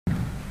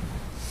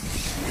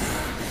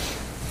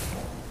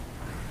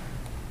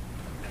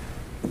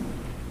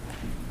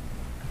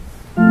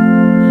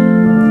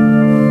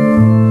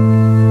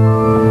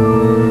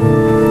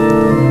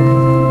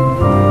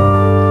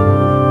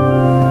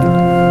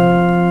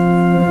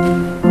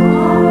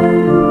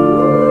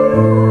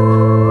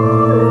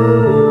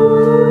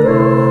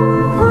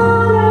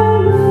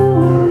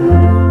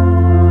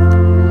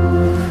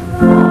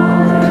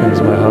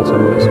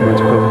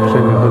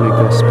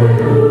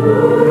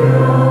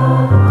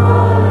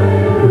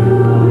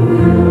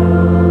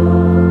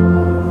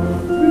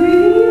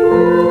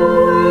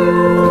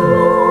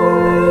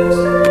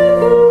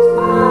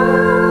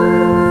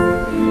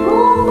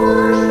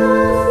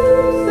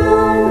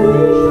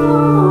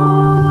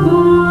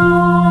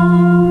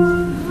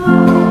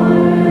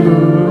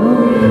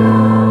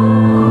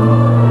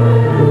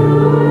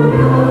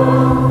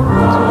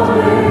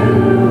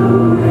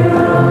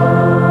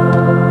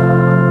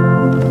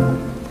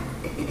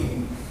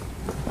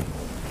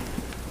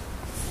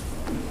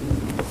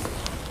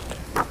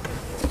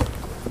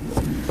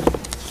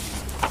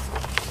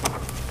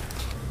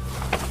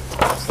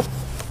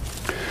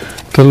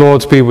The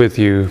Lord be with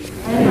you.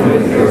 And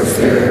with your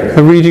spirit.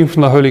 A reading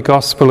from the Holy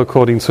Gospel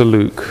according to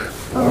Luke.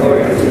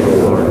 Glory to the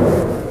Lord.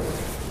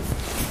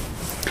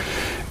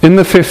 In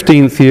the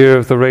 15th year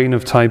of the reign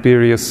of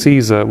Tiberius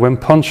Caesar, when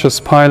Pontius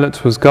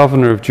Pilate was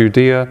governor of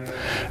Judea,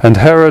 and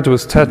Herod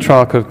was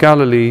tetrarch of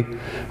Galilee,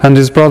 and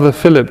his brother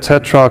Philip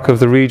tetrarch of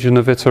the region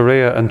of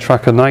Iturea and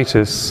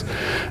Trachonitis,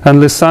 and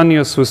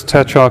Lysanias was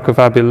tetrarch of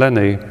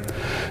Abilene,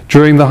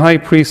 during the high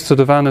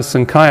priesthood of Annas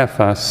and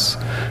Caiaphas,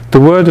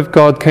 the word of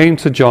God came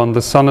to John,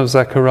 the son of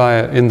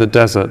Zechariah, in the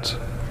desert.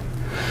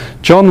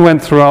 John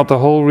went throughout the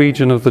whole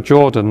region of the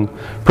Jordan,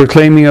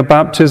 proclaiming a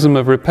baptism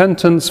of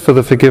repentance for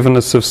the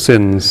forgiveness of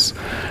sins,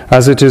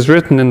 as it is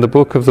written in the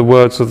book of the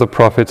words of the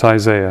prophet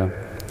Isaiah.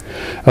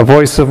 A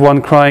voice of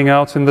one crying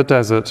out in the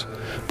desert,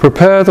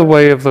 "Prepare the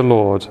way of the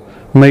Lord,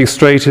 make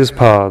straight his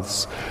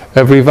paths.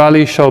 Every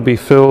valley shall be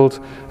filled,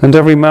 and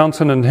every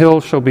mountain and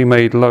hill shall be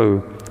made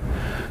low.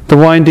 The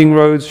winding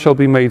roads shall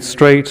be made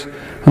straight,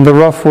 and the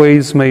rough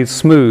ways made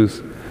smooth,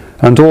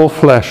 and all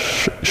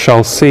flesh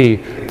shall see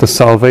the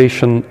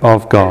salvation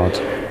of God."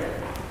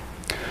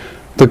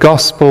 The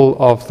Gospel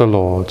of the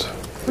Lord.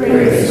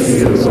 Praise to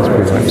you,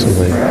 Lord.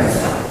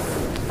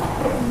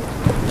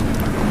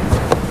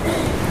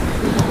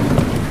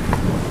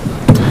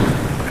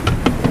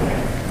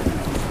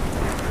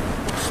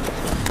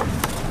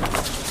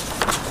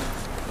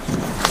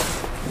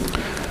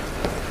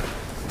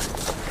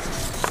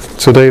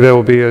 Today there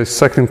will be a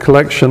second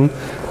collection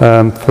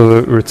for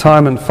the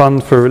retirement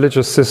fund for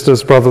religious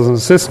sisters, brothers and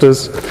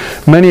sisters,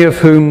 many of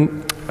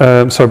whom,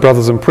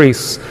 brothers and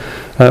priests,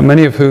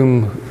 many of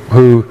whom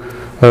who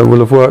will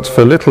have worked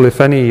for little, if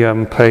any,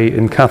 pay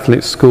in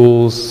Catholic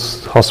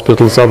schools,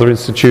 hospitals, other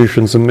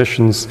institutions and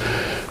missions.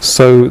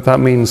 So that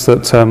means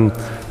that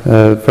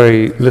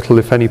very little,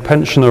 if any,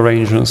 pension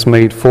arrangements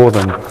made for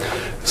them.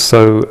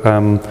 So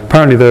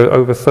apparently there are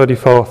over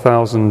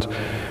 34,000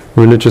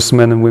 religious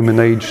men and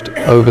women aged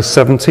over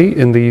 70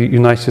 in the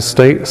United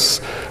States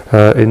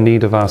in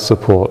need of our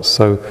support.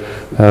 So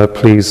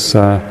please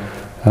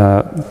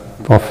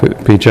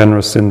be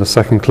generous in the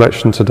second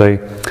collection today.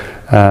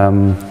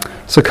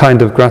 It's a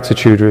kind of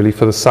gratitude really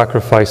for the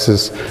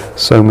sacrifices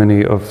so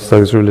many of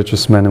those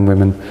religious men and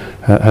women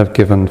have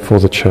given for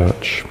the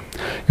Church.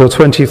 Your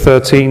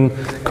 2013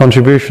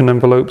 contribution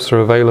envelopes are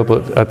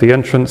available at the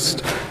entrance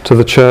to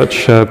the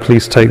church.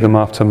 Please take them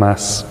after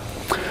Mass.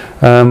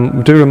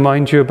 We do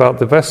remind you about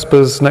the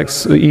Vespers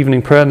next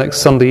evening prayer, next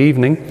Sunday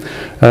evening.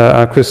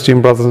 Our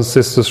Christian brothers and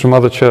sisters from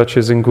other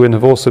churches in Gwyn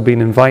have also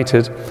been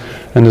invited,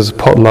 and there's a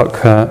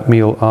potluck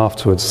meal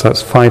afterwards.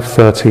 That's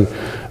 5:30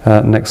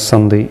 next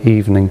Sunday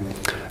evening,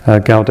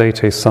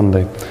 Gaudete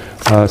Sunday.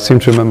 I seem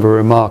to remember a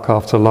remark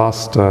after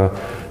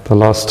the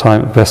last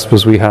time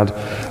Vespers we had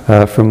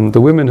from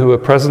the women who were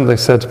present. They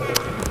said,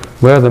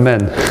 "Where are the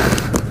men?"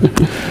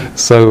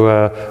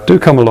 So do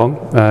come along.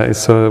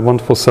 It's a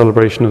wonderful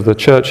celebration of the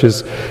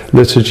Church's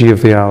Liturgy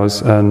of the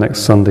Hours next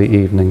Sunday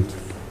evening.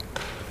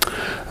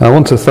 I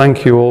want to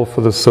thank you all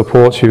for the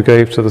support you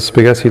gave to the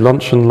spaghetti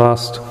luncheon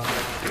last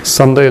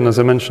Sunday, and as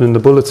I mentioned in the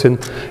bulletin,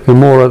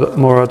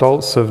 more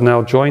adults have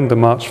now joined the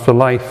March for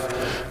Life,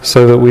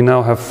 so that we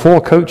now have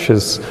 4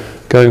 coaches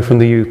going from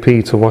the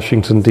UP to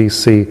Washington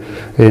DC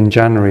in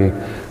January,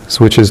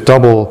 which is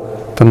double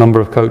the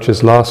number of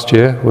coaches last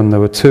year when there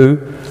were 2,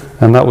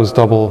 and that was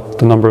double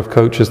the number of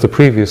coaches the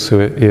previous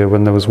year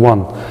when there was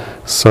 1.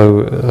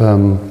 So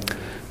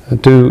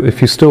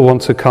if you still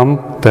want to come,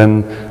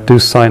 then do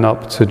sign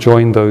up to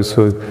join those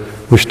who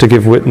wish to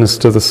give witness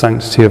to the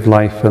sanctity of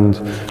life and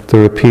the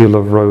repeal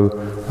of Roe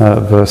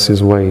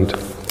versus Wade.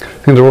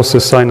 I think there are also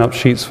sign-up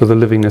sheets for the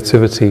Living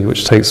Nativity,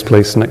 which takes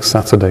place next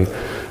Saturday.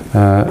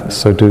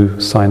 So do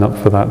sign up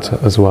for that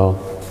as well.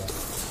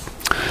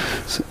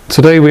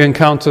 Today we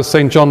encounter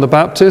St. John the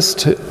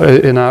Baptist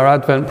in our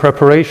Advent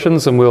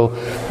preparations, and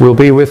we'll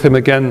be with him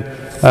again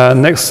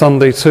next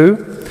Sunday too.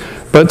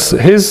 But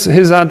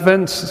his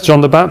Advent,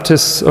 John the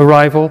Baptist's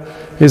arrival,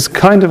 is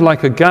kind of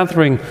like a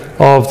gathering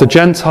of the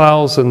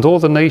Gentiles and all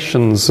the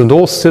nations and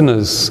all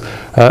sinners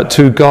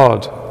to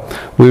God.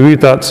 We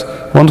read that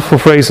wonderful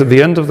phrase at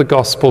the end of the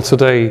Gospel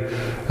today,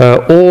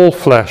 all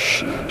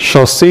flesh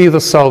shall see the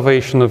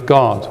salvation of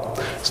God.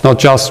 It's not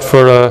just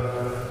for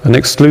an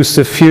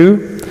exclusive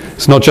few.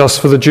 It's not just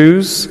for the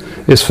Jews,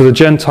 it's for the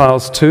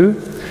Gentiles too.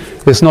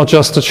 It's not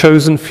just a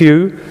chosen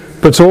few,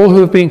 but all who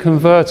have been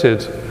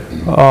converted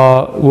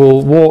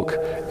will walk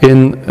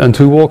in, and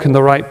who walk in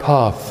the right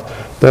path.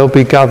 They'll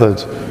be gathered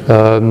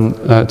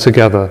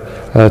together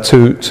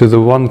to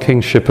the one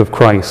kingship of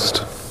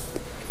Christ.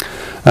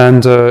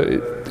 And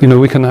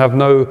we can have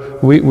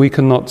we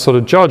cannot sort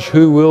of judge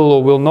who will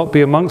or will not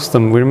be amongst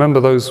them. We remember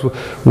those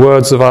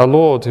words of our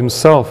Lord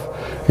himself,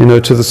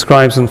 to the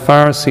scribes and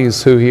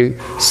Pharisees, who he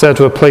said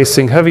were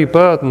placing heavy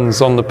burdens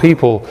on the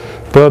people,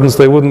 burdens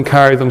they wouldn't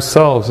carry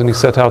themselves. And he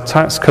said, "Our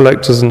tax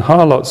collectors and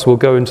harlots will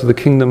go into the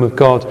kingdom of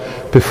God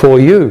before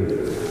you."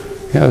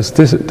 Yes,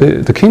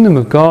 the kingdom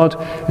of God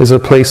is a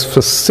place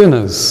for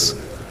sinners,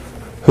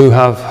 who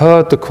have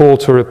heard the call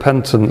to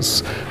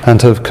repentance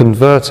and have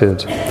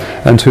converted,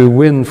 and who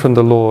win from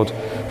the Lord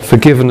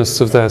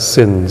forgiveness of their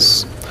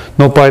sins,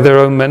 not by their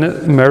own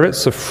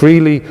merits, a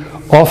freely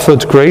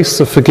offered grace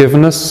of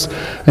forgiveness,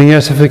 and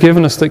yet a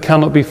forgiveness that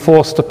cannot be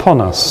forced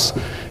upon us.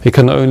 It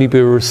can only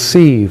be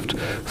received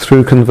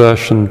through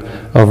conversion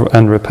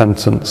and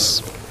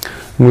repentance.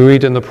 And we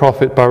read in the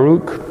prophet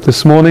Baruch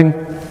this morning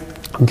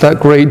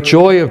that great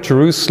joy of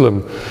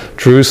Jerusalem,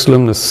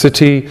 the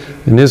city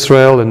in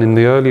Israel, and in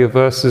the earlier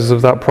verses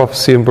of that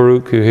prophecy in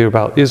Baruch, you hear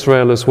about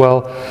Israel as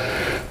well.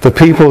 The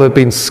people had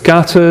been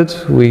scattered.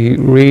 We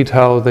read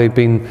how they'd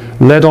been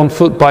led on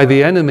foot by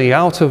the enemy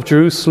out of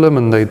Jerusalem,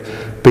 and they'd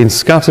been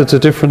scattered to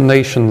different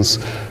nations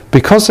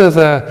because of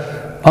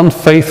their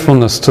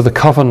unfaithfulness to the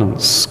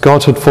covenants.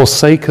 God had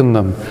forsaken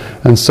them,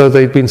 and so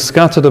they'd been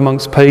scattered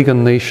amongst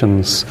pagan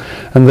nations.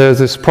 And there's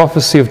this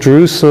prophecy of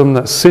Jerusalem,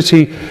 that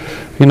city,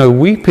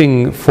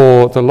 weeping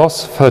for the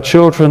loss of her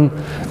children,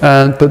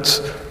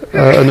 but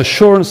an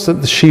assurance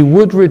that she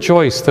would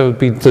rejoice. There would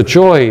be the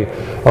joy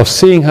of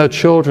seeing her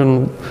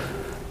children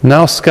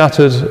now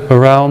scattered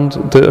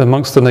around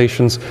amongst the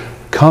nations,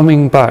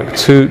 coming back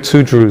to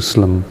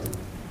Jerusalem.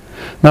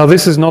 Now,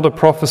 this is not a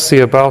prophecy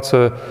about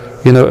a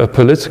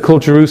political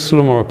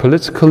Jerusalem or a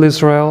political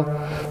Israel,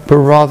 but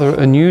rather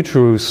a new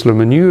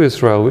Jerusalem, a new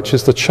Israel, which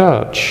is the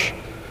church,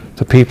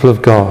 the people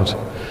of God,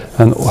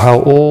 and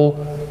how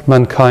all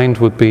mankind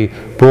would be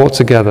brought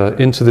together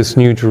into this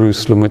new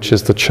Jerusalem, which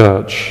is the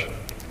church.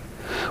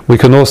 We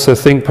can also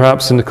think,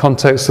 perhaps in the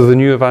context of the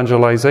new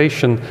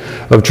evangelization,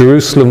 of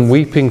Jerusalem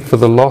weeping for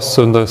the loss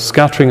and the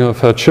scattering of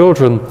her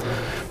children,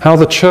 how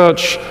the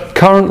church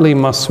currently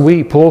must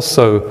weep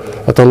also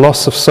at the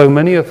loss of so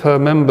many of her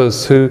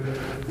members who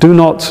do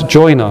not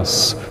join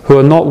us, who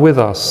are not with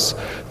us.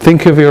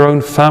 Think of your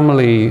own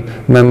family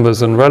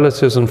members and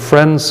relatives and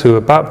friends who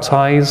are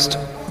baptized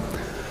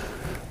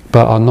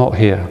but are not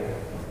here,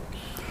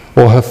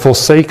 or have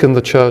forsaken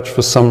the church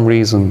for some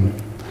reason.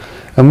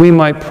 And we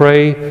might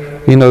pray,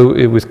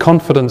 with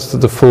confidence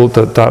that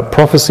that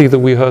prophecy that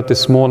we heard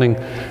this morning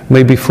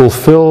may be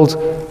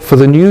fulfilled for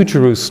the new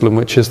Jerusalem,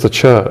 which is the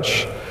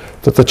church,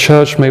 that the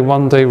church may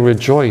one day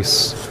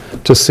rejoice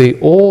to see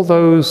all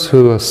those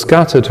who are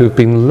scattered, who have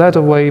been led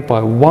away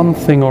by one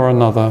thing or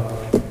another,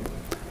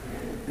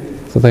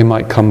 that they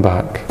might come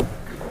back,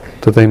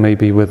 that they may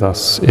be with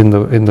us in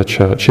the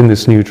church, in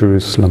this new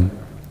Jerusalem.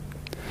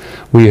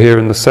 We hear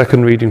in the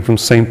second reading from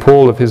St.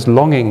 Paul of his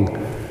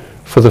longing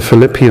for the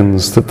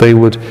Philippians, that they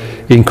would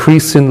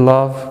increase in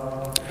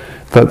love,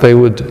 that they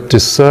would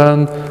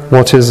discern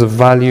what is of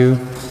value,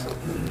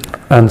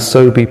 and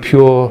so be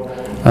pure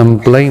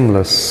and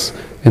blameless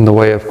in the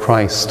way of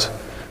Christ.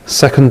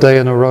 Second day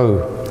in a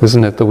row,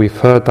 isn't it, that we've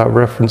heard that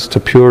reference to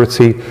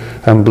purity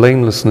and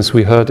blamelessness.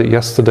 We heard it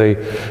yesterday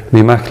in the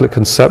Immaculate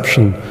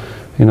Conception,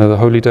 the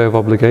Holy Day of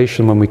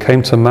Obligation, when we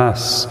came to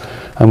Mass,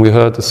 and we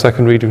heard the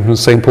second reading from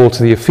St. Paul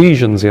to the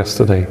Ephesians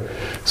yesterday,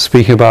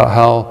 speaking about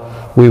how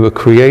we were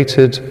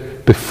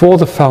created before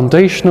the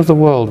foundation of the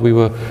world. We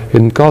were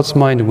in God's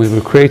mind, and we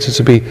were created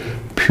to be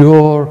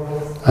pure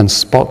and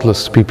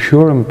spotless, to be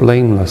pure and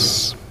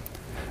blameless.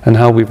 And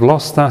how we've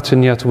lost that,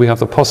 and yet we have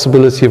the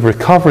possibility of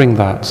recovering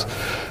that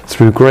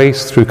through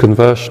grace, through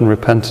conversion,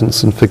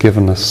 repentance and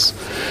forgiveness.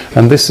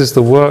 And this is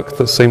the work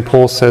that St.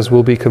 Paul says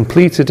will be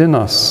completed in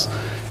us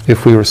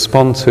if we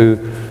respond to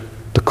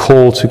the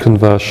call to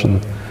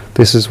conversion.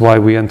 This is why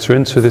we enter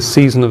into this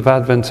season of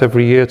Advent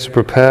every year, to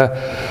prepare,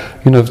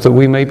 that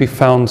we may be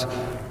found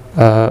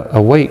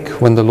awake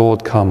when the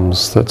Lord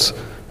comes, that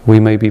we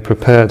may be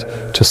prepared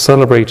to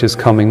celebrate his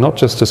coming, not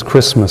just as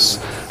Christmas,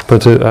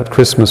 but at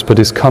Christmas, but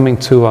his coming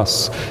to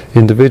us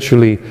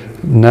individually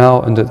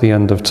now and at the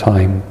end of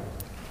time.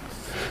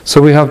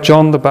 So we have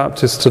John the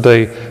Baptist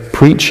today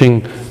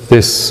preaching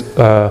this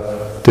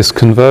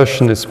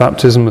conversion, this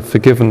baptism of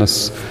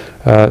forgiveness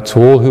to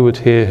all who would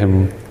hear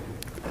him.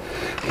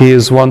 He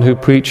is one who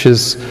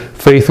preaches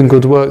faith and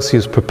good works. He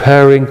is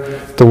preparing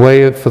the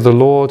way for the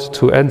Lord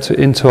to enter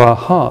into our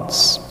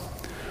hearts,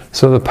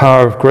 so the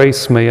power of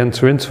grace may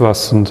enter into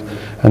us,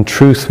 and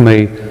truth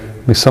may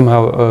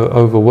somehow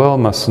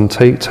overwhelm us and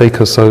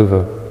take us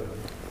over.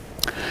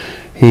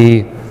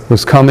 He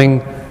was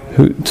coming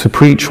to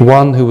preach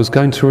one who was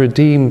going to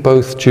redeem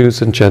both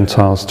Jews and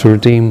Gentiles, to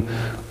redeem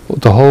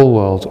the whole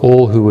world,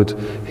 all who would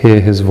hear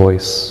his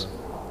voice.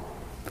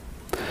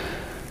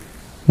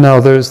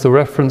 Now there is the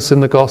reference in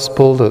the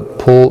Gospel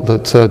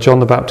that John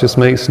the Baptist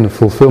makes in the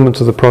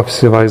fulfillment of the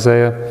prophecy of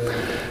Isaiah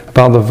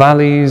about the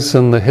valleys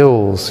and the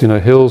hills.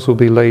 Hills will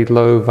be laid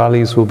low,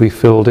 valleys will be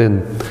filled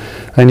in.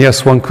 And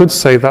yes, one could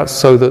say that's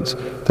so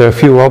that there are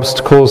fewer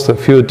obstacles, there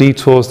are fewer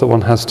detours that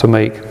one has to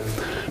make.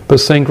 But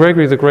St.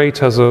 Gregory the Great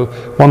has a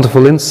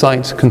wonderful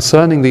insight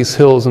concerning these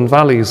hills and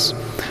valleys.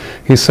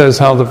 He says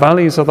how the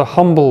valleys are the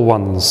humble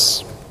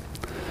ones,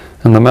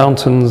 and the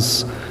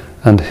mountains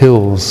and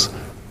hills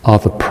are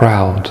the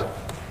proud.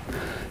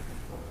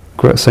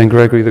 St.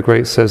 Gregory the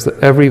Great says that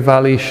every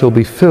valley shall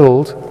be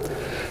filled,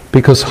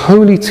 because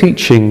holy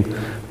teaching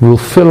will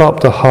fill up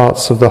the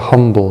hearts of the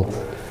humble,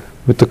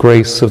 with the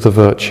grace of the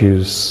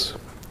virtues.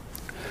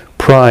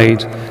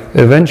 Pride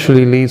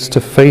eventually leads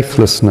to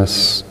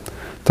faithlessness,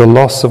 the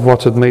loss of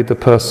what had made the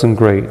person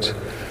great,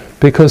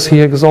 because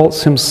he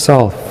exalts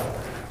himself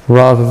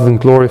rather than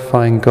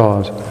glorifying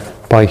God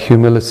by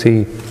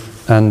humility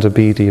and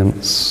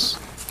obedience.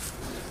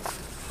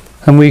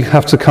 And we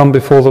have to come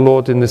before the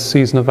Lord in this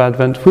season of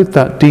Advent with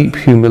that deep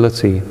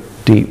humility,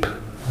 deep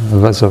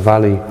as a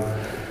valley,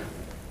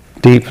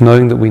 deep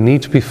knowing that we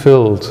need to be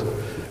filled,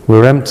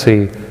 we're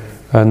empty,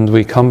 and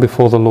we come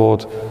before the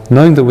Lord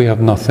knowing that we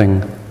have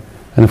nothing.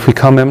 And if we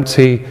come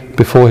empty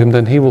before Him,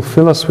 then He will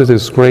fill us with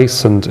His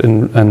grace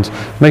and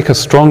make us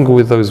stronger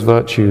with those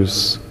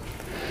virtues.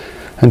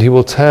 And He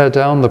will tear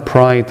down the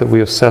pride that we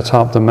have set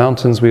up, the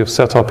mountains we have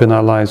set up in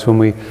our lives when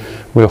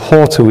we're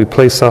haughty, we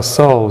place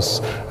ourselves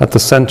at the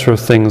center of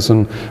things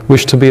and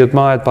wish to be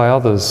admired by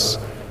others.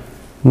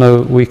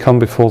 No, we come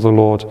before the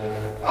Lord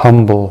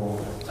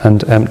humble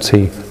and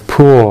empty,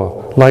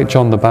 poor, like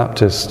John the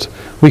Baptist.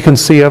 We can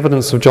see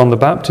evidence of John the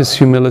Baptist's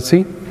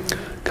humility,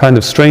 kind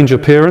of strange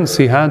appearance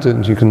he had,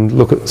 and you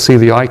can see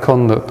the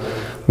icon that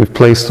we've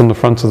placed on the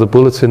front of the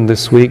bulletin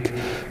this week,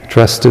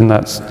 dressed in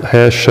that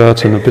hair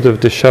shirt and a bit of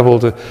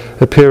disheveled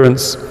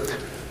appearance,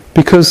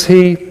 because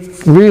he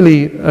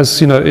really, as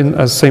you know,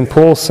 as St.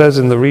 Paul says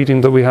in the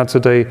reading that we had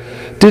today,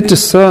 did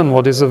discern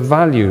what is of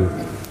value.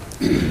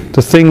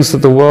 The things that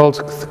the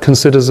world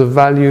considers of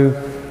value,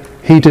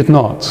 he did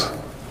not.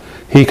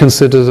 He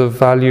considered of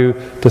value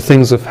the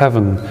things of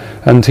heaven,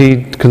 and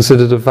he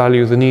considered of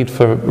value the need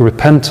for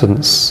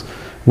repentance,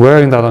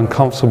 wearing that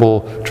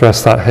uncomfortable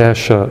dress, that hair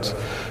shirt,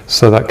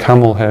 so that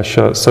camel hair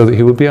shirt, so that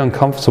he would be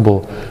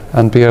uncomfortable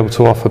and be able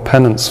to offer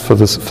penance for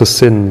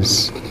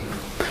sins.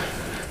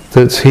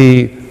 That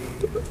he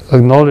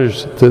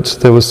acknowledged that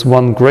there was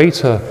one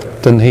greater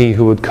than he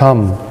who would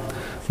come,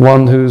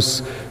 one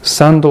whose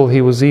sandal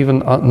he was even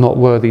not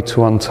worthy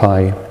to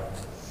untie,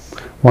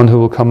 one who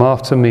will come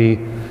after me,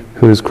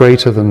 who is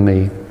greater than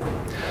me.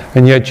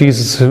 And yet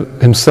Jesus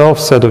himself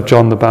said of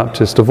John the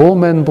Baptist, of all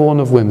men born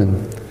of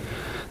women,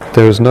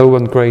 there is no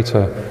one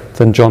greater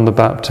than John the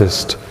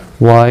Baptist.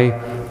 Why?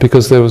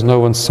 Because there was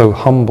no one so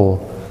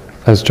humble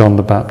as John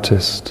the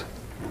Baptist.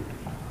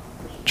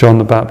 John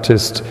the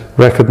Baptist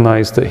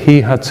recognized that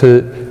he had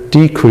to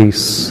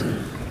decrease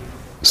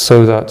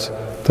so that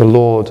the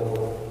Lord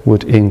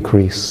would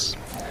increase.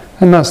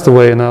 And that's the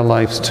way in our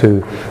lives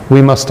too.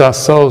 We must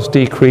ourselves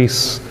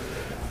decrease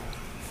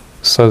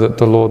so that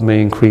the Lord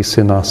may increase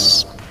in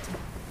us.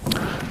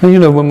 And you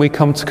know, when we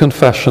come to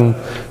confession,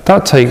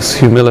 that takes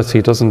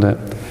humility, doesn't it?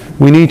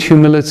 We need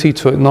humility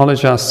to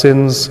acknowledge our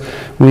sins.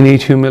 We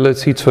need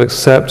humility to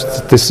accept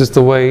that this is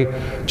the way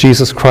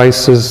Jesus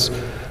Christ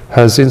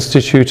has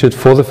instituted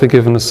for the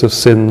forgiveness of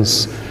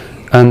sins,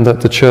 and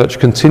that the Church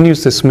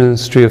continues this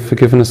ministry of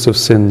forgiveness of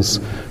sins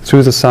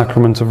through the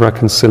sacrament of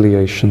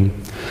reconciliation.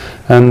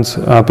 And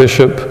our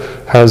Bishop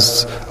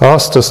has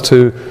asked us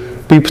to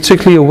be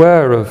particularly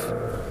aware of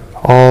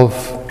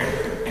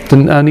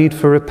our need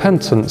for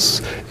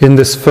repentance in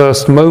this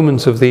first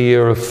moment of the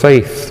year of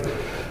faith,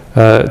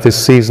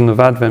 this season of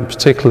Advent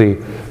particularly,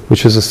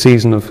 which is a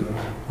season of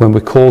when we're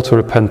called to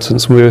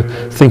repentance. We're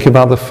thinking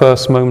about the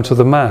first moment of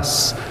the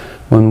Mass,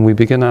 when we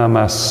begin our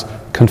Mass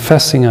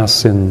confessing our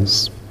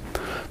sins.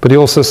 But he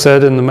also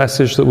said in the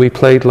message that we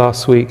played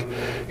last week,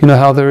 you know,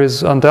 how there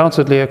is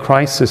undoubtedly a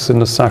crisis in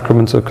the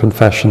sacrament of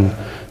confession.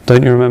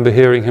 Don't you remember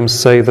hearing him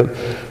say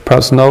that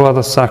perhaps no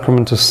other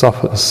sacrament has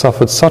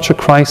suffered such a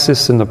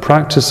crisis in the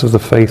practice of the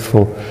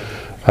faithful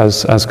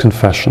as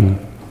confession?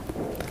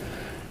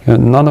 You know,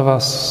 none of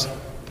us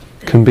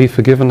can be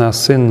forgiven our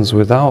sins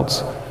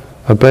without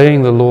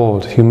obeying the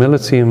Lord.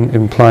 Humility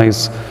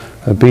implies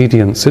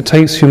obedience. It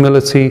takes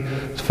humility,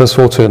 first of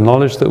all, to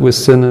acknowledge that we're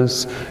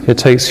sinners. It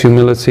takes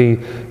humility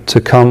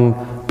to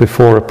come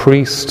before a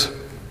priest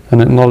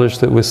and acknowledge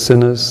that we're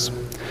sinners.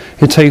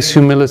 It takes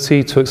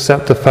humility to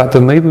accept the fact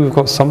that maybe we've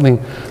got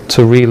something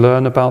to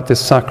relearn about this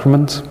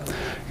sacrament.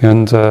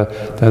 And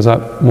there's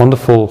that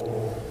wonderful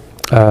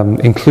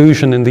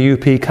inclusion in the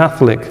UP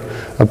Catholic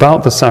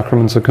about the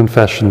sacrament of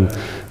confession,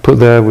 put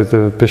there with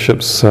the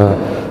Bishop's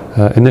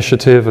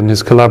initiative and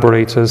his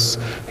collaborators.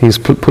 He's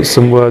put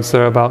some words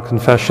there about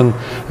confession,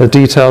 a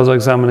detailed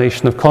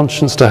examination of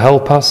conscience to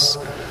help us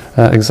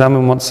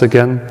examine once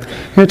again.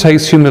 It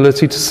takes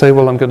humility to say,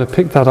 well, I'm going to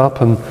pick that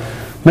up and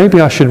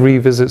maybe I should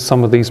revisit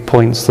some of these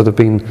points that have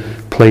been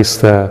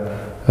placed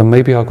there, and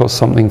maybe I've got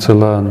something to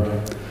learn.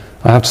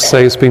 I have to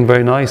say it's been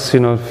very nice,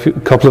 you know, a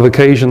couple of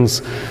occasions,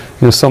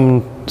 you know,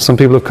 some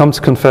people have come to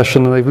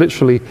confession and they've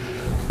literally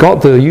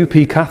got the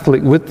UP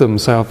Catholic with them,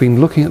 so I've been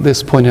looking at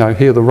this point, I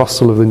hear the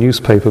rustle of the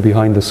newspaper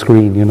behind the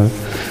screen, you know,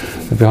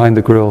 behind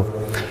the grill.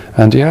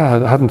 And yeah,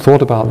 I hadn't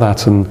thought about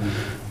that, and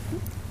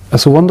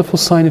it's a wonderful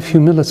sign of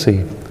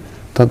humility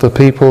that the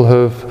people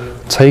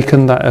have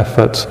taken that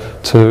effort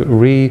to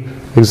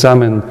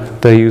re-examine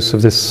their use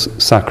of this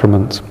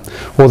sacrament.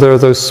 Or there are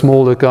those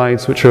smaller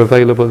guides which are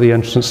available at the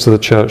entrance to the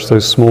church,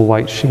 those small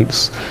white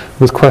sheets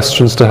with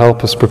questions to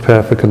help us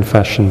prepare for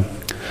confession.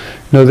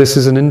 No, this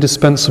is an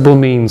indispensable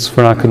means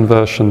for our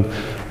conversion.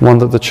 one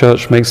that the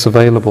church makes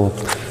available.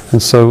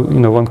 And so,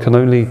 one can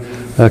only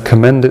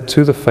commend it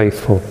to the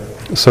faithful,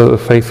 so that the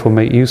faithful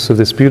make use of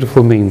this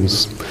beautiful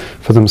means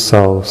for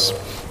themselves.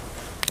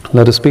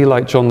 Let us be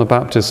like John the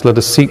Baptist. Let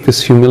us seek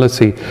this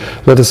humility.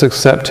 Let us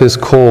accept his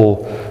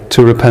call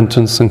to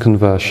repentance and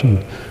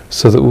conversion,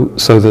 so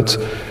that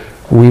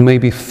we may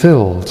be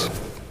filled,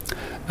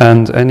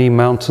 and any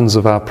mountains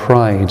of our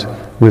pride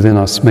within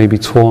us may be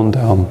torn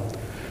down,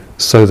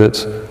 so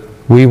that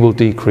we will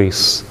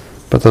decrease,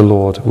 but the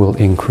Lord will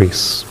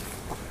increase.